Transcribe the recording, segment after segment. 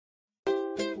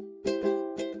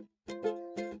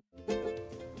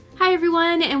Hi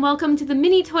everyone, and welcome to the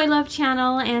Mini Toy Love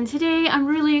channel, and today I'm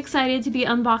really excited to be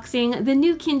unboxing the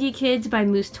new Kindi Kids by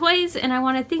Moose Toys, and I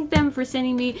want to thank them for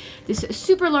sending me this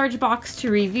super large box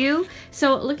to review.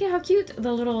 So look at how cute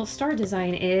the little star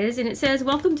design is, and it says,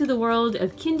 "Welcome to the world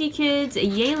of Kindi Kids,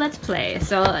 yay let's play."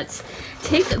 So let's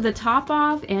take the top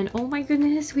off, and oh my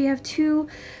goodness, we have two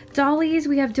dollies.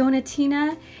 We have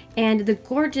Donatina and the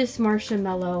gorgeous Marsha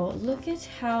Mello. Look at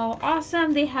how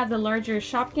awesome. They have the larger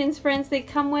Shopkins friends they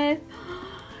come with.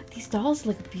 These dolls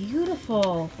look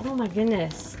beautiful. Oh my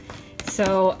goodness.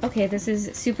 So, okay, this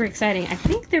is super exciting. I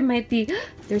think there might be,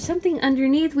 there's something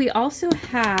underneath. We also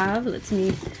have, let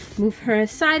me move her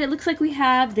aside. It looks like we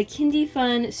have the Kindi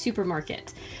Fun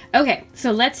SuperMarket. Okay,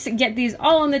 so let's get these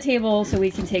all on the table so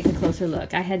we can take a closer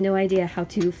look. I had no idea how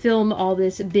to film all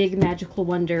this big magical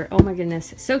wonder. Oh my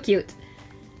goodness, so cute.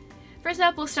 First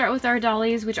up, we'll start with our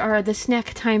dollies, which are the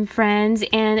snack time friends.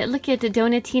 And look at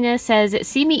Donatina says,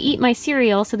 "See me eat my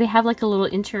cereal." So they have like a little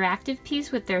interactive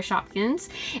piece with their Shopkins.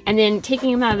 And then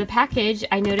taking them out of the package,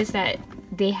 I noticed that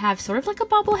they have sort of like a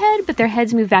bobblehead, but their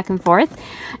heads move back and forth.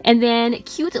 And then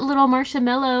cute little Marsha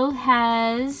Mello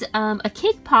has a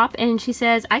cake pop, and she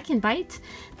says, "I can bite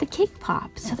the cake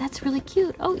pop." So that's really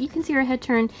cute. Oh, you can see her head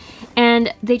turn.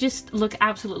 And they just look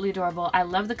absolutely adorable. I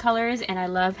love the colors, and I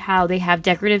love how they have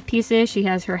decorative pieces. She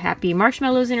has her happy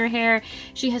marshmallows in her hair.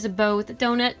 She has a bow with a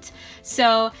donut.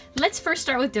 So let's first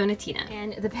start with Donatina.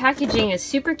 And the packaging is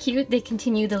super cute. They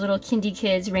continue the little Kindi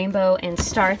Kids rainbow and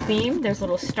star theme. There's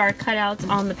little star cutouts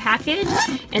on the package.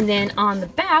 And then on the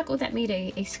back, oh, that made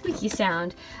a squeaky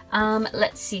sound.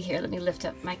 Let's see here. Let me lift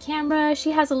up my camera.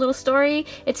 She has a little story.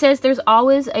 It says, "There's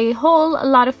always a whole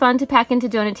lot of fun to pack into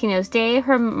Donatino's day.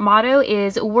 Her motto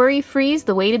is worry-free's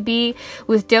the way to be.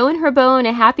 With dough in her bow and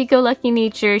a happy-go-lucky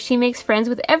nature, she makes friends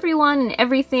with everyone and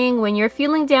everything. When you're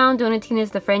feeling down,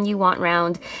 Donatina's the friend you want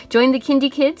round. Join the Kindi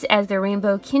Kids as their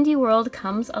rainbow Kindi world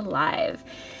comes alive."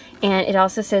 And it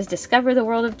also says, "Discover the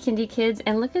world of Kindi Kids."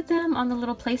 And look at them on the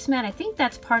little placemat. I think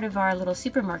that's part of our little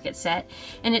SuperMarket set.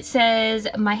 And it says,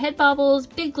 "My head bobbles,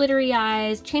 big glittery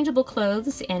eyes, changeable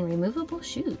clothes, and removable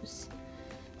shoes."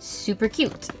 Super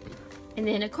cute. And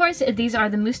then, of course, these are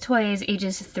the Moose Toys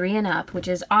ages 3 and up, which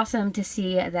is awesome to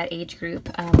see that age group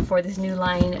for this new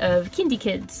line of Kindi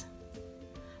Kids.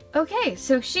 Okay,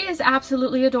 so she is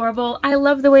absolutely adorable. I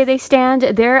love the way they stand.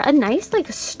 They're a nice,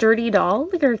 like, sturdy doll.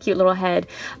 Look at her cute little head.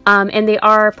 And they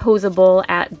are posable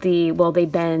at the, well, they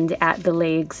bend at the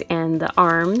legs and the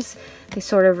arms. They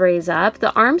sort of raise up.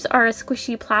 The arms are a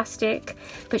squishy plastic,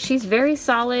 but she's very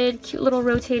solid, cute little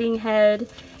rotating head.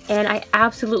 And I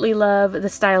absolutely love the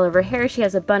style of her hair. She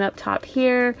has a bun up top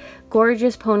here,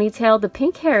 gorgeous ponytail. The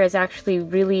pink hair is actually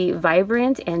really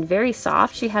vibrant and very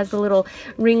soft. She has the little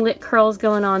ringlet curls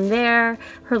going on there,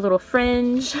 her little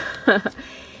fringe.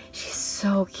 She's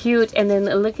so cute. And then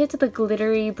look at the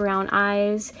glittery brown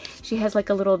eyes. She has like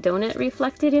a little donut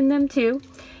reflected in them too.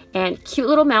 And cute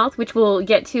little mouth, which we'll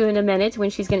get to in a minute when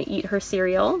she's going to eat her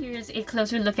cereal. Here's a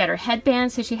closer look at her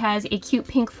headband. So she has a cute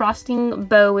pink frosting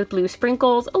bow with blue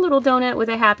sprinkles, a little donut with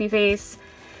a happy face.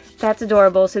 That's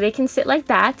adorable. So they can sit like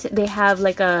that. They have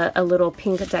like a little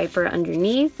pink diaper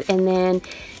underneath, and then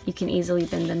you can easily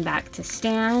bend them back to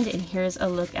stand. And here's a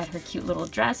look at her cute little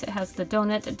dress. It has the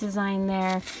donut design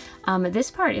there.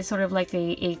 This part is sort of like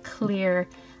a clear,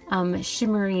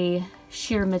 shimmery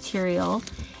sheer material.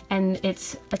 And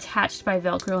it's attached by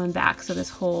Velcro and back, so this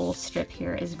whole strip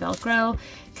here is Velcro.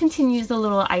 Continues the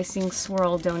little icing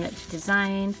swirl donut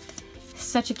design.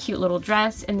 Such a cute little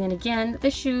dress. And then again, the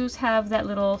shoes have that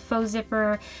little faux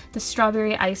zipper, the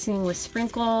strawberry icing with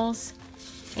sprinkles,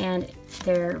 and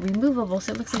they're removable,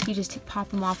 so it looks like you just pop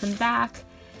them off in the back.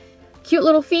 Cute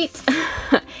little feet.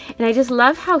 And I just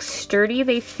love how sturdy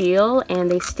they feel, and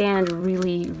they stand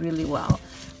really, really well,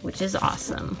 which is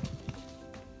awesome.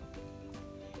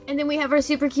 And then we have our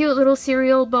super cute little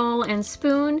cereal bowl and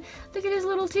spoon. Look at his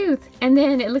little tooth. And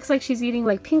then it looks like she's eating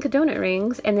like pink donut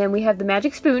rings. And then we have the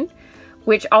magic spoon,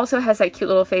 which also has that cute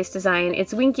little face design.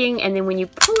 It's winking, and then when you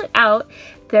pull it out,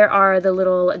 there are the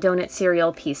little donut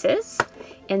cereal pieces.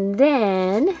 And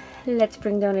then, let's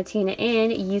bring Donatina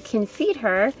in. You can feed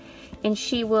her, and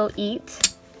she will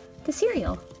eat the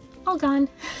cereal. All gone.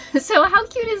 So how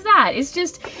cute is that? It's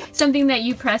just something that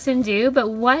you press and do, but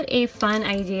what a fun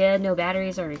idea. No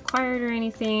batteries are required or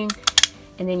anything.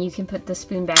 And then you can put the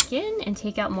spoon back in and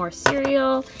take out more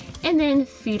cereal, and then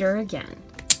feed her again.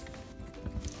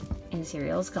 And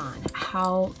cereal's gone.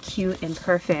 How cute and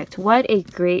perfect. What a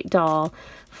great doll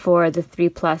for the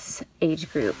 3+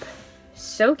 age group.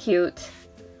 So cute.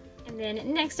 And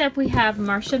then next up we have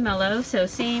Marsha Mello, so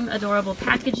same adorable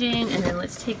packaging, and then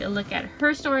let's take a look at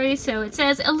her story. So it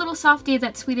says, a little softie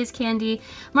that's sweet as candy.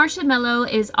 Marsha Mello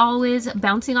is always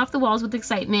bouncing off the walls with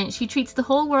excitement. She treats the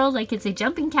whole world like it's a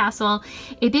jumping castle.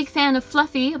 A big fan of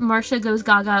Fluffy, Marsha goes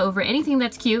gaga over anything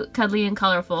that's cute, cuddly, and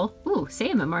colorful. Ooh,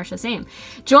 same, Marsha, same.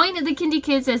 Join the Kindi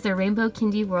kids as their rainbow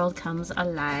Kindi world comes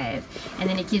alive. And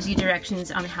then it gives you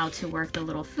directions on how to work the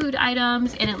little food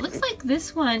items, and it looks like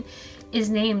this one is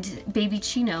named Baby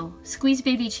Chino. Squeeze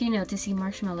Baby Chino to see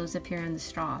marshmallows appear in the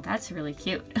straw. That's really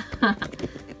cute.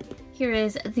 Here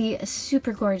is the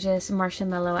super gorgeous Marsha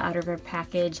Mello out of her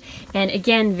package. And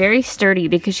again, very sturdy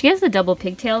because she has the double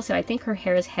pigtail, so I think her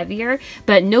hair is heavier,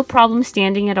 but no problem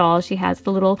standing at all. She has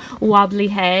the little wobbly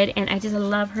head, and I just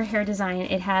love her hair design.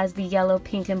 It has the yellow,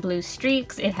 pink, and blue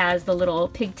streaks. It has the little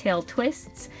pigtail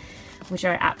twists, which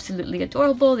are absolutely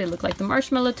adorable. They look like the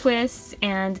marshmallow twists,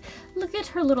 and look at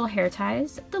her little hair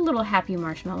ties, the little happy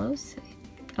marshmallows,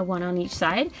 one on each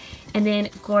side, and then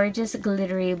gorgeous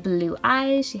glittery blue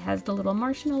eyes. She has the little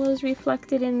marshmallows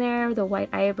reflected in there, the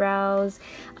white eyebrows,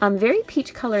 very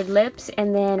peach colored lips,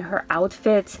 and then her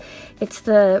outfit, it's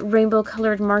the rainbow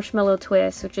colored marshmallow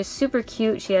twist, which is super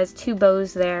cute. She has two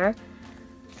bows there.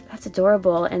 That's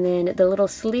adorable. And then the little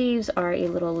sleeves are a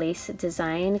little lace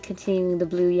design containing the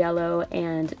blue, yellow,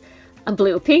 and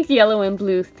pink, yellow, and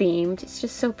blue themed. It's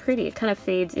just so pretty. It kind of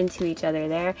fades into each other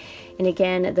there. And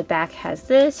again, the back has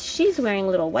this. She's wearing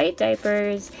little white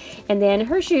diapers. And then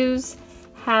her shoes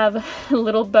have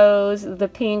little bows, the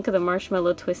pink, the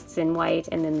marshmallow twists in white,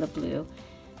 and then the blue.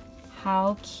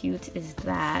 How cute is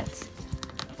that?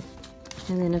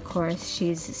 And then of course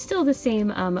she's still the same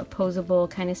posable,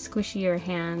 kind of squishier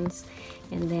hands,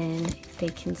 and then they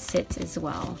can sit as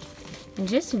well. And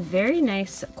just very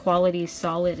nice quality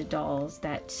solid dolls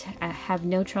that have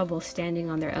no trouble standing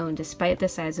on their own despite the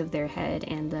size of their head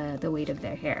and the weight of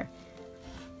their hair.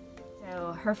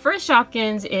 So her first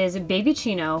Shopkins is Baby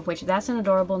Chino, which that's an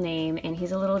adorable name, and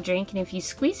he's a little drink, and if you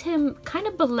squeeze him kind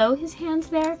of below his hands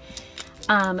there,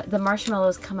 the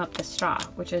marshmallows come up the straw,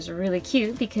 which is really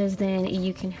cute because then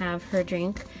you can have her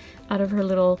drink out of her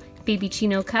little Baby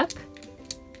Chino cup,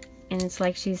 and it's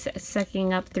like she's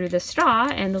sucking up through the straw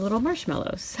and the little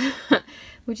marshmallows,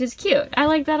 which is cute. I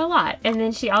like that a lot. And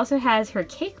then she also has her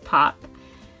cake pop,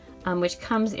 which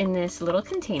comes in this little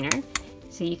container,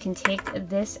 so you can take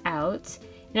this out.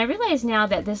 And I realize now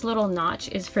that this little notch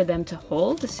is for them to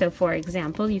hold. So for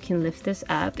example, you can lift this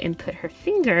up and put her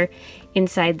finger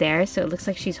inside there. So it looks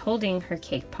like she's holding her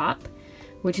cake pop,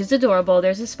 which is adorable.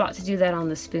 There's a spot to do that on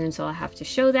the spoon, so I'll have to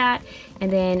show that. And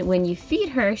then when you feed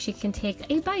her, she can take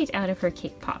a bite out of her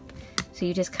cake pop. So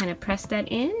you just kind of press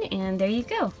that in, and there you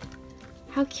go.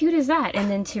 How cute is that? And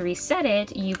then to reset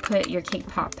it, you put your cake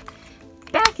pop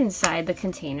back inside the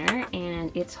container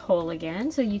and it's whole again,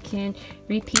 so you can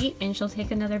repeat and she'll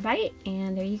take another bite,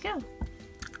 and there you go.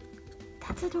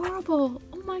 That's adorable.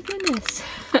 Oh my goodness.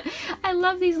 I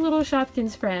love these little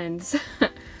Shopkins friends.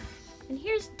 And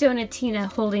here's Donatina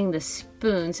holding the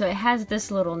spoon, so it has this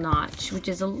little notch, which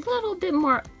is a little bit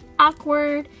more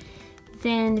awkward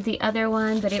than the other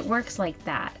one, but it works like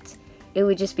that. It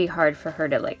would just be hard for her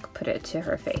to like put it to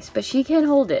her face, but she can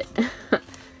hold it.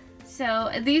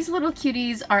 So these little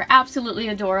cuties are absolutely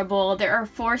adorable. There are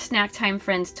 4 snack time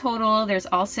friends total. There's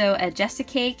also a Jessa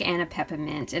cake and a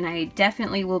peppermint, and I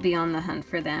definitely will be on the hunt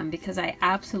for them because I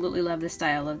absolutely love the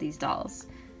style of these dolls.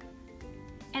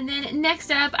 And then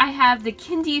next up, I have the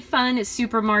Kindi Fun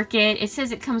SuperMarket. It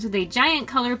says it comes with a giant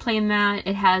color play mat.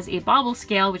 It has a bobble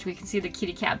scale, which we can see the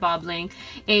kitty cat bobbling,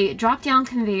 a drop-down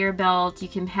conveyor belt. You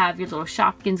can have your little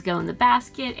Shopkins go in the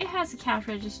basket. It has a cash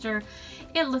register.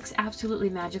 It looks absolutely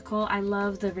magical. I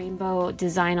love the rainbow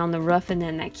design on the roof, and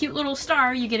then that cute little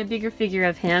star, you get a bigger figure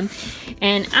of him.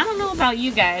 And I don't know about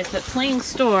you guys, but playing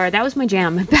store, that was my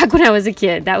jam back when I was a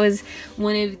kid. That was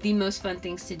one of the most fun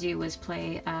things to do, was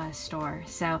play store.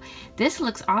 So this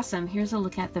looks awesome. Here's a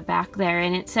look at the back there,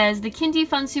 and it says the Kindi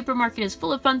Fun SuperMarket is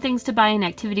full of fun things to buy and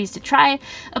activities to try.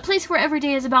 A place where every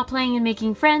day is about playing and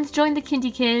making friends. Join the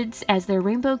Kindi kids as their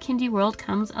rainbow Kindi world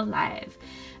comes alive.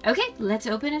 Okay, let's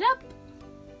open it up.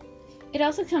 It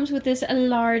also comes with this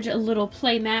large little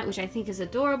play mat, which I think is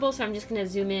adorable, so I'm just going to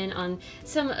zoom in on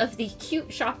some of the cute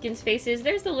Shopkins faces.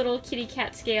 There's the little kitty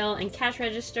cat scale and cash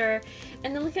register,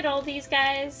 and then look at all these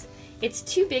guys. It's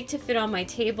too big to fit on my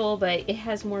table, but it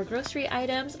has more grocery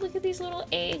items. Look at these little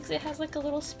eggs. It has like a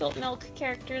little spilt milk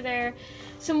character there.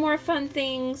 Some more fun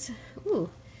things. Ooh,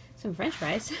 some french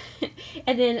fries.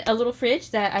 And then a little fridge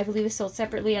that I believe is sold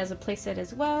separately as a playset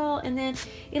as well. And then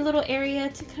a little area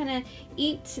to kind of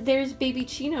eat. There's baby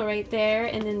Chino right there,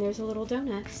 and then there's a little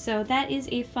donut. So that is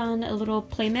a fun little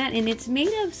play mat, and it's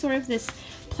made of sort of this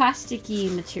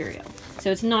plasticky material. So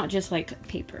it's not just like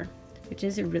paper, which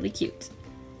is really cute.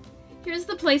 Here's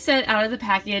the playset out of the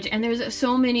package, and there's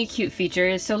so many cute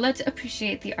features. So let's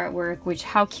appreciate the artwork, which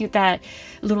how cute that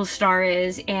little star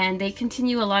is. And they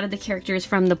continue a lot of the characters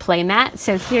from the playmat.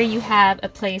 So here you have a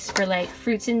place for like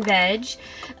fruits and veg,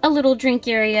 a little drink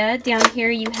area. Down here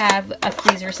you have a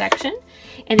freezer section.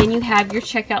 And then you have your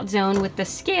checkout zone with the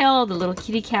scale, the little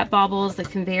kitty cat baubles, the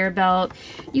conveyor belt.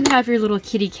 You have your little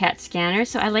kitty cat scanner.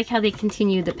 So I like how they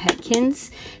continue the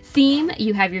Petkins theme.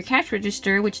 You have your cash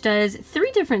register, which does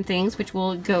 3 different things, which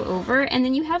we'll go over. And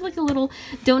then you have like a little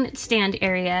donut stand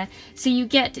area. So you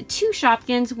get 2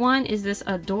 Shopkins. One is this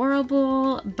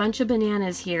adorable bunch of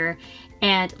bananas here.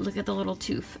 And look at the little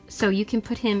tooth. So you can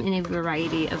put him in a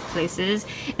variety of places.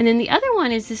 And then the other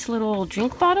one is this little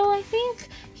drink bottle, I think.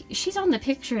 She's on the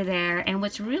picture there, and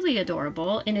what's really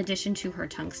adorable, in addition to her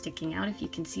tongue sticking out, if you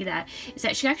can see that, is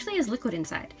that she actually has liquid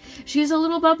inside. She's a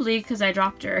little bubbly because I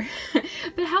dropped her.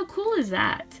 But how cool is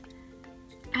that?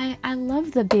 I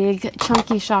love the big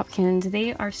chunky Shopkins.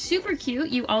 They are super cute.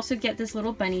 You also get this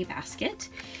little bunny basket,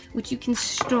 which you can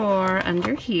store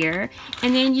under here.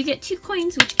 And then you get 2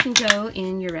 coins, which can go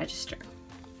in your register.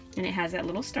 And it has that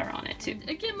little star on it too.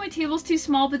 Again, my table's too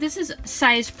small, but this is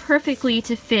sized perfectly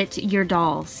to fit your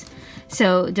dolls.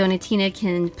 So Donatina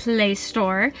can play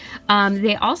store.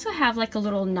 They also have like a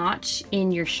little notch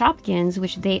in your Shopkins,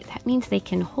 which that means they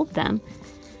can hold them.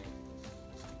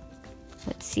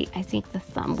 Let's see, I think the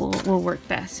thumb will work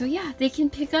best. So yeah, they can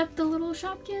pick up the little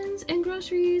Shopkins and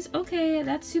groceries. Okay,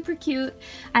 that's super cute.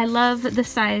 I love the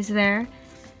size there.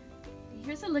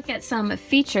 Here's a look at some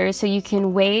features. So you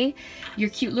can weigh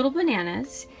your cute little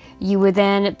bananas. You would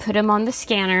then put them on the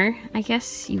scanner. I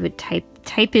guess you would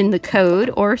type in the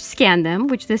code or scan them,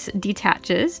 which this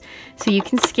detaches. So you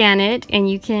can scan it and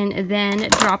you can then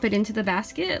drop it into the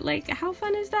basket. Like, how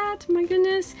fun is that? My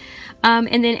goodness.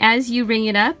 And then as you ring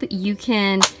it up, you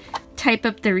can type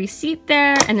up the receipt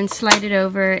there and then slide it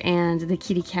over and the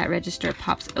kitty cat register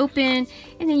pops open.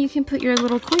 And then you can put your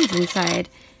little coins inside.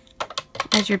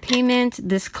 As your payment,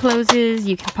 this closes,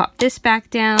 you can pop this back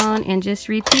down and just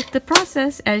repeat the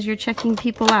process as you're checking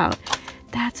people out.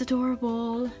 That's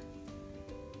adorable.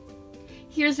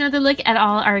 Here's another look at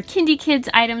all our Kindi Kids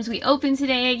items we opened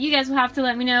today. You guys will have to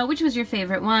let me know which was your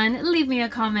favorite one. Leave me a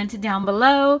comment down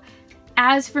below.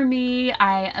 As for me,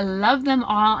 I love them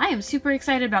all. I am super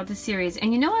excited about this series.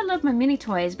 And you know I love my mini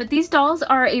toys, but these dolls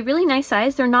are a really nice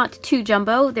size. They're not too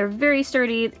jumbo. They're very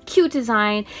sturdy, cute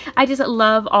design. I just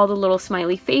love all the little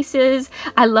smiley faces.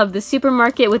 I love the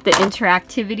SuperMarket with the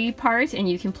interactivity part, and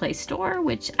you can play store,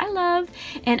 which I love.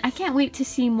 And I can't wait to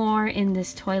see more in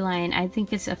this toy line. I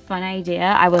think it's a fun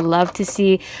idea. I would love to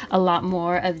see a lot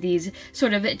more of these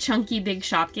sort of chunky big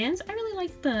Shopkins. I really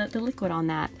like the liquid on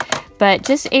that. But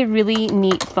just a really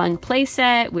neat, fun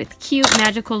playset with cute,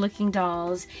 magical looking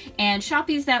dolls and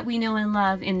Shoppies that we know and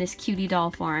love in this cutie doll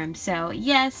form. So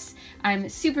yes, I'm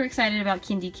super excited about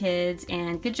Kindi Kids,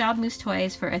 and good job Moose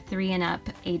Toys for a 3 and up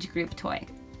age group toy.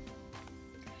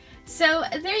 So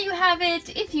there you have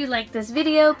it. If you like this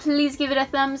video, please give it a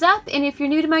thumbs up. And if you're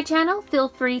new to my channel, feel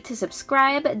free to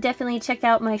subscribe. Definitely check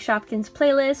out my Shopkins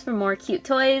playlist for more cute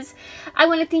toys. I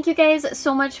want to thank you guys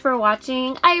so much for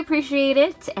watching. I appreciate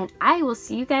it, and I will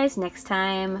see you guys next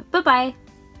time. Bye-bye.